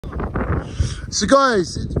So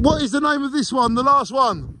guys, what is the name of this one, the last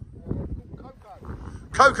one?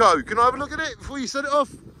 Coco. Can I have a look at it before you set it off?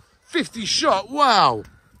 50 shot, wow.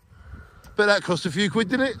 Bet that cost a few quid,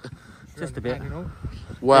 didn't it? Just a bit.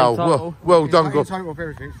 Wow, well done, God.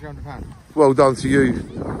 Well done to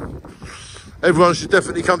you. Everyone should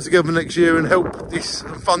definitely come together next year and help this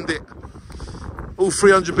and fund it. All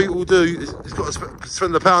 300 people will do. It's got to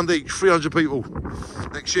spend £1 each, 300 people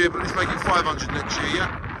next year, but let's make it 500 next year,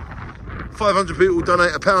 yeah? 500 people will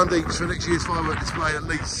donate £1 each for next year's firework display at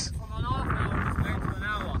least.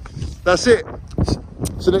 That's it.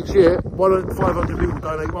 So next year, why don't 500 people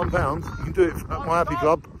donate £1? You can do it at my Happy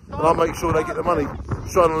Club, and I'll make sure they get the money.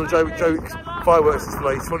 Shine on the Jaywick fireworks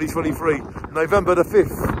display 2023, November the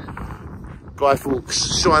 5th. Guy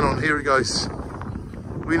Fawkes, shine on, here it goes.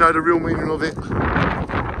 We know the real meaning of it.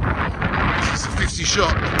 It's a 50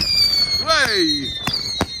 shot. Way!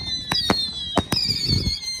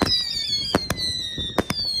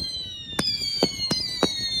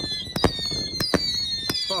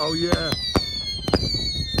 Oh yeah.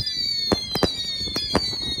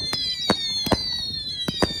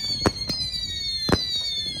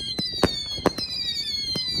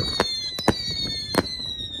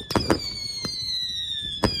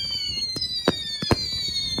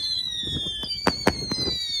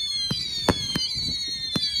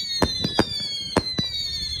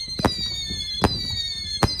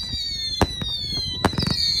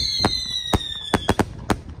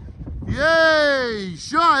 Yay!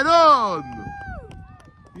 Shine on!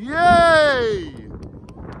 Yay!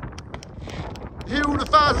 Hear all the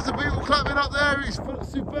thousands of people clapping up there. It's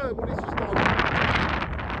superb what it's just done.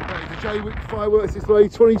 That is the Jaywick fireworks display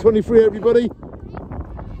 2023, everybody.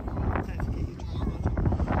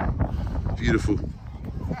 Beautiful.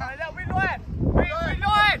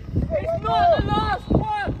 It's not the last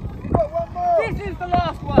one! We've got one more! This is the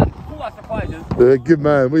last one! Oh, I surprised us. Good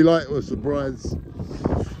man, we like a surprise.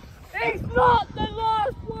 It's not the